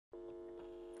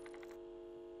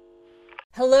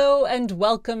Hello and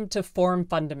welcome to Form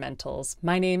Fundamentals.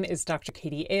 My name is Dr.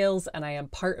 Katie Ailes and I am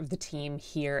part of the team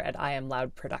here at I Am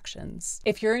Loud Productions.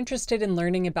 If you're interested in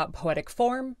learning about poetic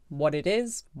form, what it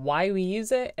is, why we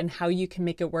use it, and how you can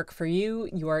make it work for you,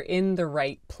 you are in the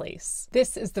right place.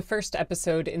 This is the first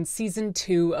episode in Season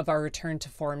 2 of our Return to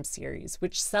Form series,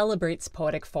 which celebrates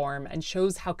poetic form and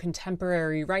shows how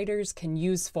contemporary writers can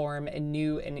use form in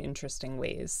new and interesting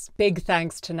ways. Big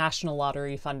thanks to National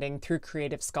Lottery funding through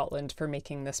Creative Scotland for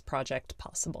making this project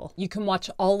possible. You can watch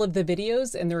all of the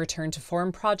videos in the Return to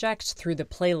Form project through the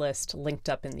playlist linked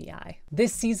up in the eye.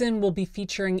 This season will be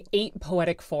featuring 8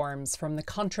 poetic forms from the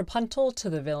contrapuntal to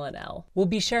the villanelle. We'll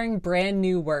be sharing brand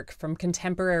new work from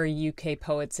contemporary UK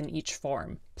poets in each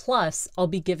form. Plus, I'll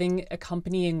be giving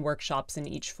accompanying workshops in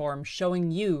each form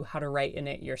showing you how to write in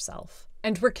it yourself.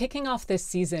 And we're kicking off this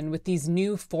season with these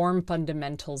new Form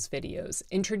Fundamentals videos,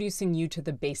 introducing you to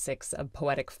the basics of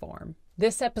poetic form.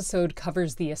 This episode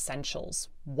covers the essentials,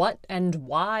 what and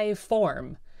why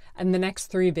form, and the next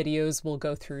 3 videos will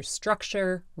go through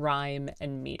structure, rhyme,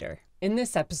 and meter. In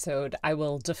this episode, I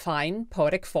will define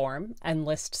poetic form and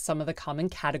list some of the common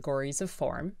categories of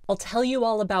form. I'll tell you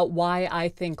all about why I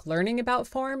think learning about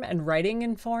form and writing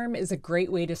in form is a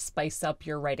great way to spice up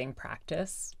your writing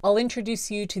practice. I'll introduce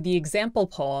you to the example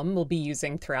poem we'll be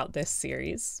using throughout this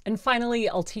series. And finally,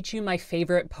 I'll teach you my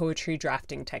favorite poetry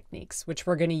drafting techniques, which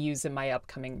we're going to use in my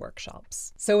upcoming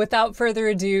workshops. So without further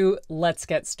ado, let's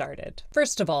get started.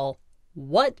 First of all,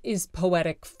 what is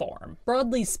poetic form?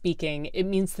 Broadly speaking, it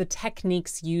means the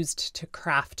techniques used to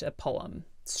craft a poem.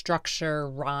 Structure,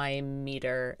 rhyme,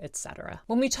 meter, etc.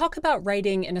 When we talk about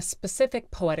writing in a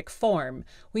specific poetic form,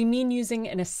 we mean using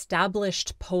an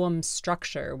established poem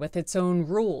structure with its own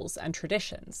rules and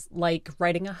traditions, like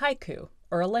writing a haiku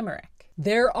or a limerick.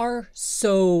 There are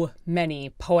so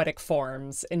many poetic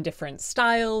forms in different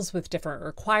styles with different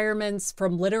requirements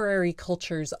from literary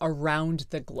cultures around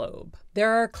the globe.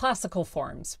 There are classical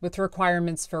forms with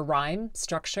requirements for rhyme,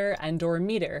 structure, and/or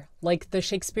meter, like the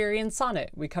Shakespearean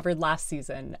sonnet we covered last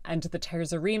season, and the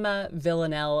terza rima,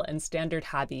 villanelle, and standard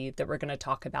habi that we're going to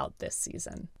talk about this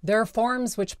season. There are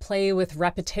forms which play with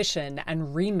repetition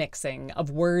and remixing of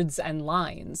words and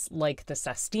lines, like the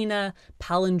sestina,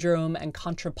 palindrome, and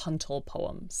contrapuntal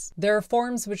poems. There are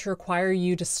forms which require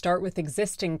you to start with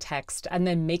existing text and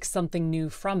then make something new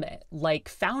from it, like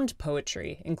found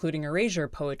poetry, including erasure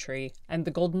poetry, and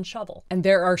the golden shovel. And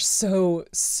there are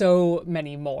so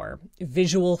many more.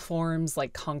 Visual forms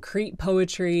like concrete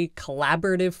poetry,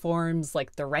 collaborative forms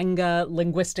like the renga,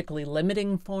 linguistically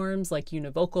limiting forms like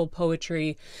univocal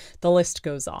poetry. The list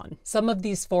goes on. Some of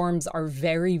these forms are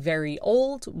very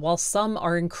old, while some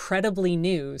are incredibly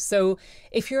new. So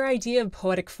if your idea of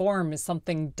poetic form is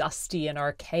something dusty and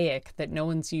archaic that no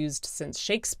one's used since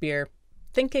Shakespeare,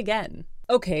 think again.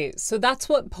 Okay, so that's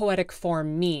what poetic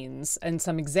form means and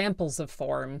some examples of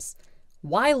forms.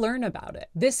 Why learn about it?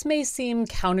 This may seem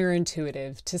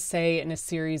counterintuitive to say in a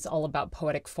series all about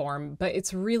poetic form, but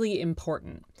it's really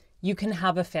important. You can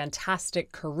have a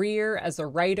fantastic career as a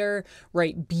writer,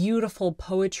 write beautiful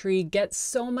poetry, get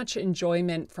so much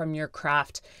enjoyment from your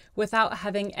craft without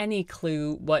having any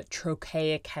clue what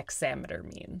trochaic hexameter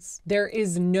means. There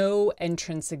is no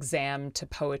entrance exam to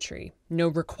poetry, no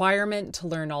requirement to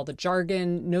learn all the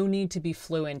jargon, no need to be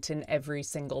fluent in every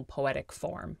single poetic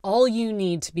form. All you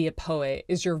need to be a poet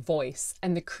is your voice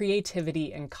and the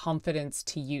creativity and confidence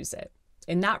to use it.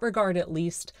 In that regard, at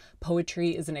least,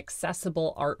 poetry is an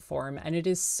accessible art form, and it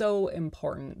is so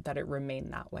important that it remain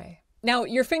that way. Now,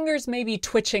 your fingers may be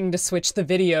twitching to switch the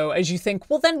video as you think,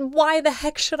 well then why the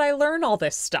heck should I learn all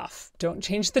this stuff? Don't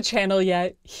change the channel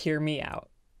yet, hear me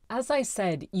out. As I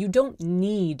said, you don't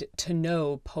need to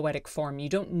know poetic form, you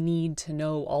don't need to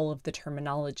know all of the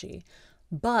terminology.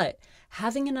 But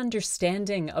having an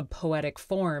understanding of poetic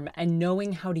form and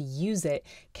knowing how to use it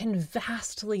can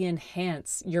vastly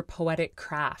enhance your poetic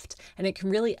craft, and it can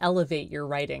really elevate your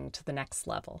writing to the next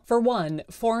level. For one,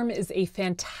 form is a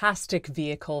fantastic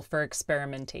vehicle for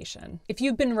experimentation. If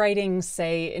you've been writing,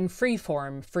 say, in free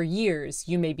form for years,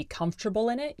 you may be comfortable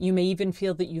in it, you may even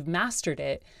feel that you've mastered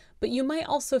it, but you might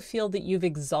also feel that you've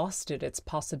exhausted its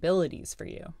possibilities for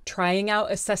you. Trying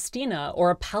out a sestina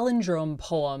or a palindrome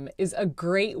poem is a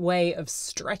great way of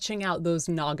stretching out those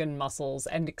noggin muscles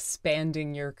and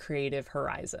expanding your creative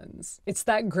horizons. It's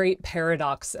that great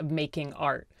paradox of making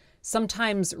art.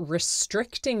 Sometimes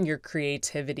restricting your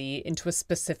creativity into a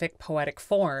specific poetic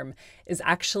form is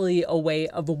actually a way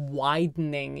of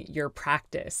widening your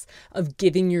practice, of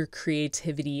giving your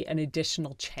creativity an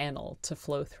additional channel to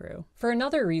flow through. For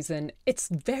another reason, it's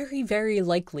very, very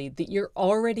likely that you're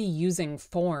already using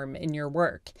form in your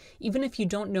work, even if you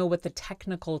don't know what the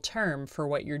technical term for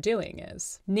what you're doing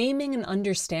is. Naming and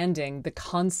understanding the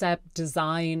concept,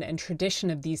 design, and tradition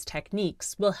of these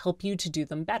techniques will help you to do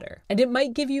them better. And it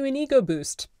might give you an ego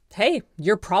boost. Hey,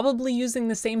 you're probably using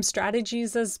the same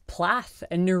strategies as Plath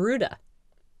and Neruda.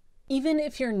 Even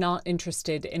if you're not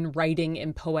interested in writing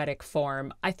in poetic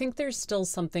form, I think there's still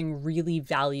something really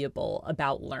valuable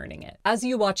about learning it. As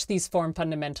you watch these form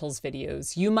fundamentals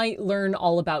videos, you might learn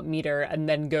all about meter and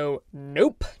then go,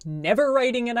 nope, never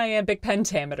writing in iambic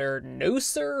pentameter, no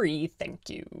siree, thank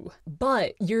you.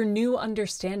 But your new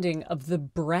understanding of the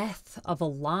breadth of a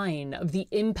line, of the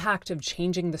impact of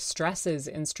changing the stresses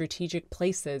in strategic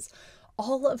places,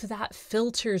 all of that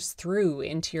filters through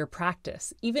into your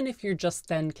practice, even if you're just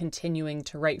then continuing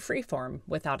to write freeform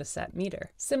without a set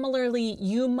meter. Similarly,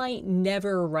 you might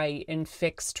never write in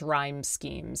fixed rhyme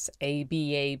schemes, A,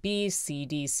 B, C,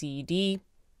 D, C, D.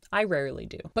 I rarely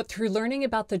do. But through learning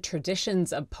about the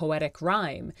traditions of poetic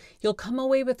rhyme, you'll come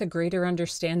away with a greater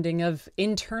understanding of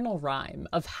internal rhyme,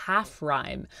 of half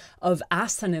rhyme, of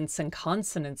assonance and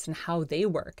consonants and how they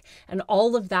work. And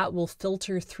all of that will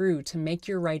filter through to make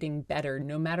your writing better,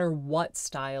 no matter what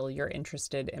style you're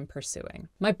interested in pursuing.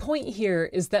 My point here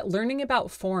is that learning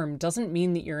about form doesn't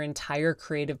mean that your entire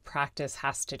creative practice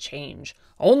has to change.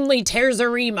 Only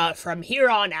terzarima from here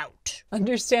on out.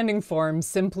 Understanding form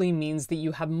simply means that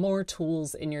you have more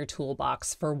tools in your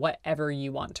toolbox for whatever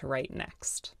you want to write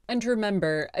next. And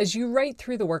remember, as you write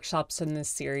through the workshops in this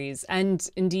series, and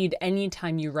indeed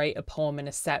anytime you write a poem in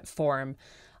a set form,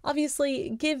 obviously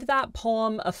give that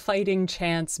poem a fighting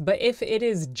chance, but if it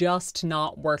is just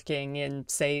not working in,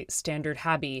 say, standard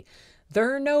Habi,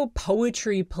 there are no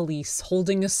poetry police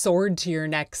holding a sword to your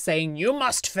neck saying, you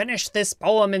must finish this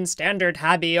poem in standard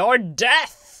Habi or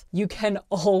death! You can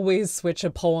always switch a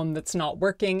poem that's not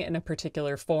working in a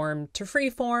particular form to free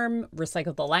form,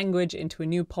 recycle the language into a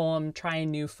new poem, try a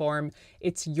new form.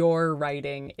 It's your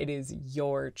writing, it is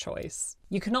your choice.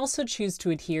 You can also choose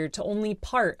to adhere to only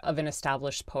part of an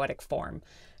established poetic form.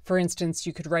 For instance,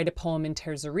 you could write a poem in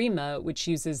terzarima, which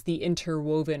uses the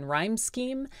interwoven rhyme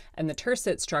scheme and the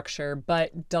tercet structure,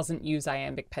 but doesn't use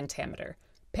iambic pentameter.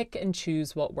 Pick and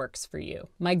choose what works for you.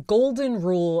 My golden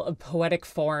rule of poetic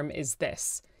form is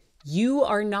this. You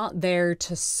are not there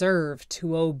to serve,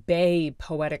 to obey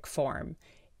poetic form.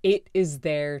 It is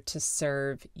there to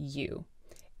serve you.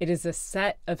 It is a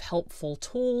set of helpful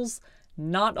tools,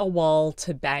 not a wall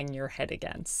to bang your head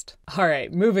against. All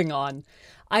right, moving on.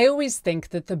 I always think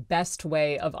that the best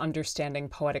way of understanding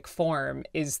poetic form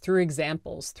is through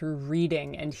examples, through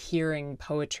reading and hearing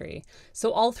poetry.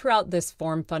 So all throughout this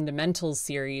Form Fundamentals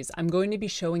series, I'm going to be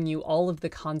showing you all of the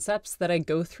concepts that I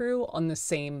go through on the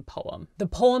same poem. The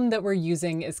poem that we're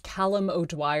using is Callum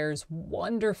O'Dwyer's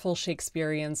wonderful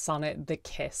Shakespearean sonnet, The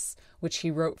Kiss, which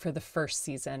he wrote for the first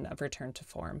season of Return to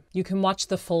Form. You can watch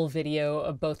the full video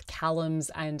of both Callum's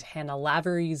and Hannah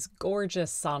Lavery's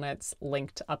gorgeous sonnets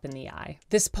linked up in the eye.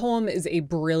 This poem is a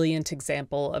brilliant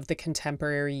example of the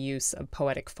contemporary use of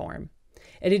poetic form.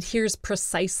 It adheres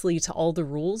precisely to all the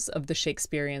rules of the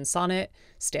Shakespearean sonnet,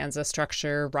 stanza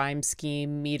structure, rhyme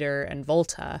scheme, meter, and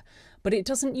volta, but it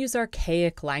doesn't use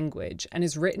archaic language and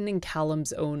is written in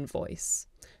Callum's own voice.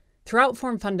 Throughout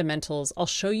Form Fundamentals, I'll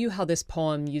show you how this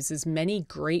poem uses many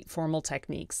great formal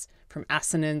techniques, from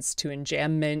assonance to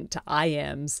enjambment to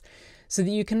iambs, so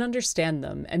that you can understand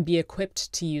them and be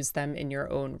equipped to use them in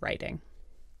your own writing.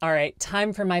 All right,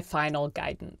 time for my final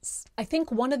guidance. I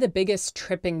think one of the biggest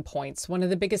tripping points, one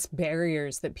of the biggest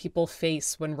barriers that people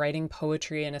face when writing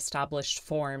poetry in established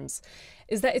forms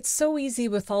is that it's so easy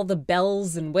with all the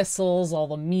bells and whistles, all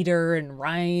the meter and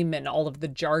rhyme and all of the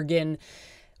jargon.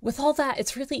 With all that,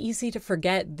 it's really easy to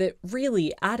forget that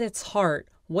really, at its heart,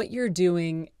 what you're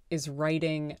doing is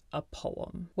writing a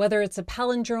poem. Whether it's a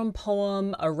palindrome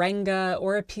poem, a renga,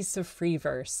 or a piece of free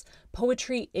verse,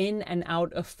 poetry in and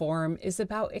out of form is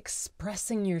about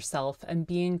expressing yourself and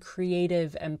being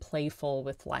creative and playful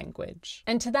with language.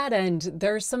 And to that end,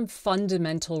 there are some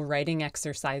fundamental writing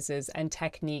exercises and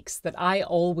techniques that I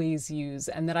always use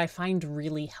and that I find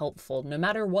really helpful, no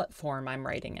matter what form I'm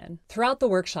writing in. Throughout the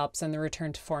workshops and the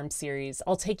Return to Form series,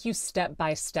 I'll take you step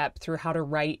by step through how to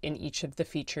write in each of the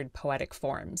featured poetic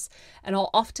forms. And I'll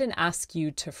often ask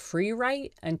you to free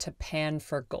write and to pan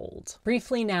for gold.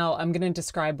 Briefly now, I'm going to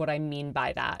describe what I mean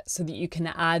by that so that you can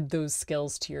add those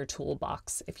skills to your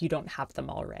toolbox if you don't have them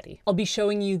already. I'll be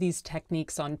showing you these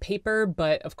techniques on paper,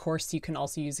 but of course you can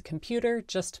also use a computer.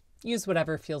 Just use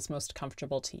whatever feels most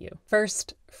comfortable to you.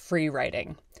 First, free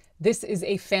writing. This is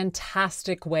a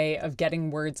fantastic way of getting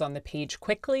words on the page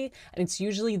quickly, and it's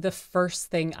usually the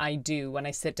first thing I do when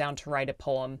I sit down to write a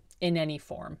poem in any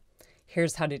form.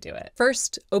 Here's how to do it.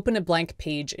 First, open a blank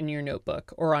page in your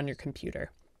notebook or on your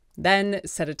computer. Then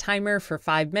set a timer for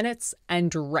 5 minutes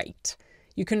and write.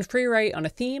 You can free write on a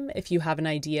theme if you have an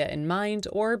idea in mind,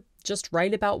 or just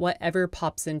write about whatever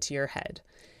pops into your head.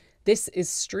 This is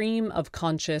stream of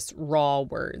conscious, raw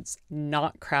words,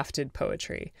 not crafted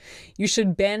poetry. You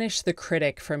should banish the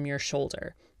critic from your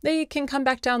shoulder. They can come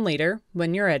back down later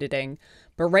when you're editing,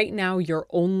 but right now your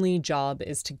only job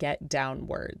is to get down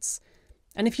words.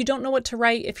 And if you don't know what to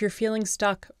write, if you're feeling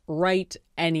stuck, write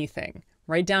anything.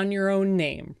 Write down your own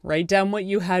name. Write down what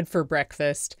you had for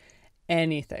breakfast.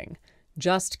 Anything.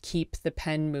 Just keep the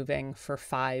pen moving for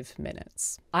 5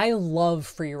 minutes. I love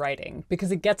free writing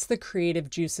because it gets the creative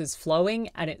juices flowing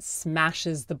and it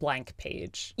smashes the blank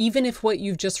page. Even if what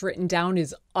you've just written down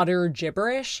is utter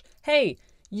gibberish, hey,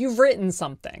 you've written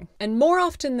something. And more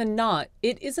often than not,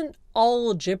 it isn't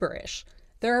all gibberish.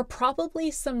 There are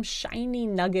probably some shiny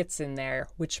nuggets in there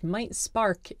which might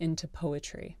spark into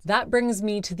poetry. That brings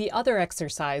me to the other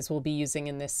exercise we'll be using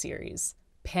in this series.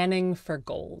 Panning for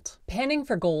gold. Panning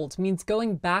for gold means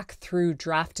going back through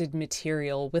drafted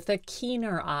material with a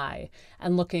keener eye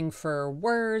and looking for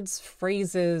words,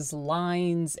 phrases,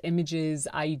 lines, images,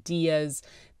 ideas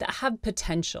that have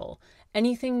potential.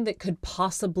 Anything that could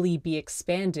possibly be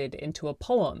expanded into a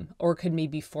poem or could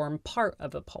maybe form part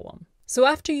of a poem. So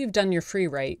after you've done your free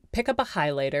write, pick up a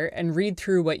highlighter and read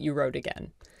through what you wrote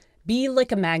again. Be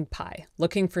like a magpie,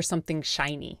 looking for something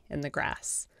shiny in the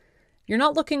grass. You're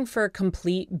not looking for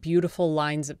complete, beautiful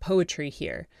lines of poetry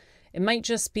here. It might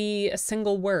just be a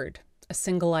single word, a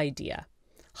single idea.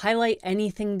 Highlight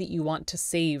anything that you want to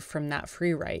save from that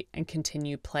free write and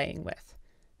continue playing with.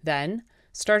 Then,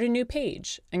 start a new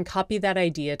page and copy that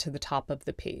idea to the top of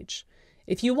the page.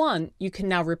 If you want, you can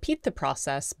now repeat the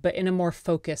process, but in a more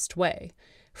focused way.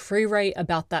 Free write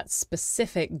about that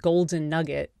specific golden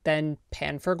nugget, then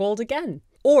pan for gold again.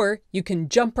 Or you can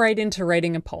jump right into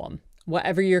writing a poem.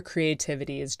 Whatever your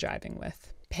creativity is driving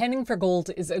with. Panning for gold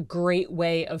is a great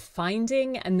way of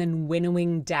finding and then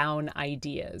winnowing down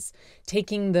ideas,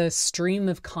 taking the stream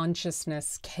of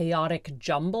consciousness chaotic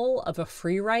jumble of a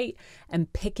free write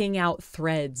and picking out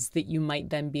threads that you might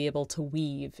then be able to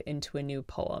weave into a new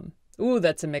poem. Ooh,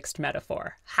 that's a mixed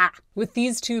metaphor. Ha! With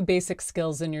these 2 basic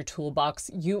skills in your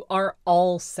toolbox, you are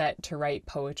all set to write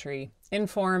poetry, in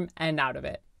form and out of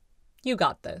it. You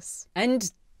got this.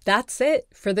 And that's it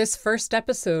for this first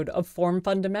episode of Form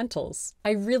Fundamentals.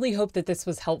 I really hope that this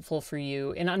was helpful for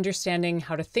you in understanding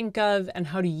how to think of and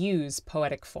how to use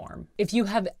poetic form. If you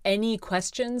have any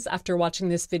questions after watching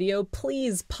this video,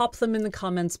 please pop them in the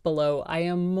comments below. I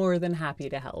am more than happy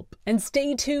to help. And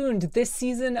stay tuned, this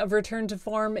season of Return to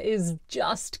Form is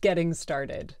just getting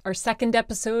started. Our second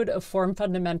episode of Form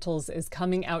Fundamentals is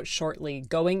coming out shortly,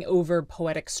 going over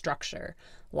poetic structure.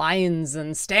 Lines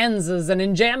and stanzas and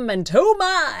enjambment, oh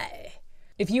my!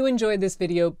 If you enjoyed this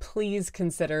video, please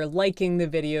consider liking the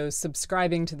video,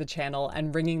 subscribing to the channel,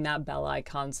 and ringing that bell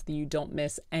icon so that you don't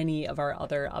miss any of our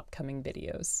other upcoming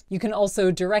videos. You can also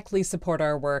directly support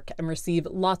our work and receive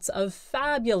lots of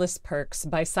fabulous perks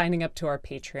by signing up to our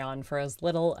Patreon for as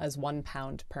little as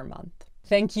 £1 per month.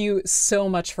 Thank you so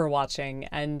much for watching,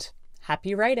 and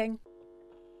happy writing!